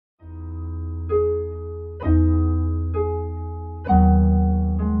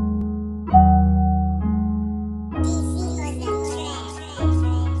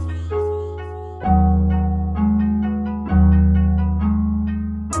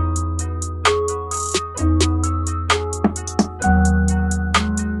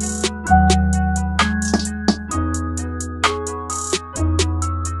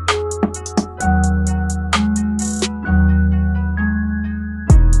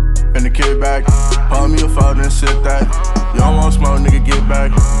Finna kick back, pull me a phone and sip that. You don't want smoke, nigga, get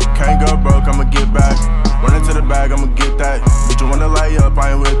back. Can't go broke, I'ma get back. Run into the bag, I'ma get that. But you wanna lay up,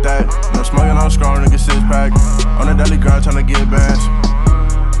 I ain't with that. No smoking on strong, nigga, six pack. On the daily grind, tryna get bands.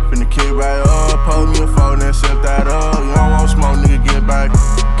 Finna kick back, pull me a phone and sip that. You don't want smoke, nigga, get back.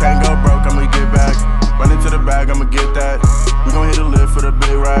 Can't go broke, I'ma get back. Run into the bag, I'ma get that. We gon' hit the lid for the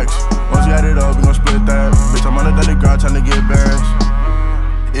big racks. Once we add it up, we gon' split that. Bitch, I'm on the daily grind, tryna get bands.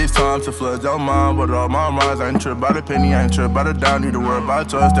 It's time to flood your mind, but all my minds. I ain't trip about a penny, I ain't trip about a dime. Need to worry about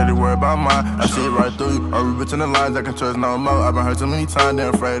trust, steady worry about mine. I see it right through you, I read between the lines, I can trust no more. I've been hurt so many times, they're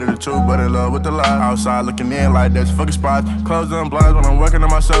afraid of the truth, but in love with the lie. Outside looking in like that's fucking spots. Closed them blinds when I'm working on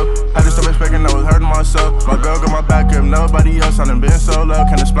myself. Had to stop expecting I was hurting myself. My girl got my back if nobody else. I done been so low,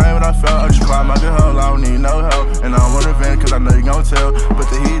 can't explain what I felt. I just climb out the hole, I don't need no help. And I don't want revenge, cause I know you gon' tell.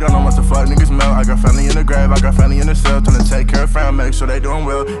 Put the heat on them, once the fuck niggas melt. I got family in the grave, I got family in the cell. Tryna take care of fam, make sure they doing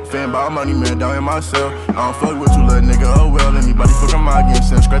well. Fan about money, man, down in myself. I don't fuck with you, little nigga, oh well. Anybody fucking my game,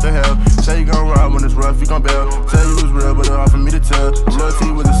 send straight to hell. Say you gon' ride when it's rough, you gon' bail. Tell you it's real, but it's hard for me to tell.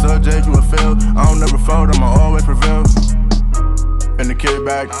 Loyalty was a subject, you would fail. I don't never fold, I'ma always prevail. Finna kick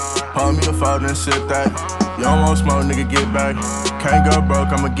back, pull me a phone and sip that. You don't want smoke, nigga, get back. Can't go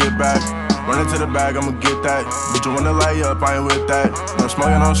broke, I'ma get back. Run into the bag, I'ma get that. But you wanna lay up, I ain't with that. No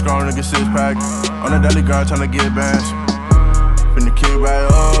smoking on strong, nigga, six pack. On the daily grind, tryna get bands. Finna kick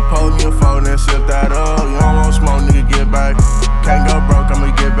back, pull me a phone and sip that. You don't want smoke, nigga, get back. Can't go broke, I'ma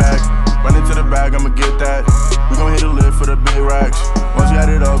get back. Run into the bag, I'ma get that. We gon' hit the lid for the big racks. Once we add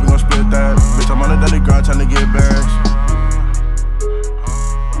it up, we gon' split that. Bitch, I'm on the daily grind, tryna get bands.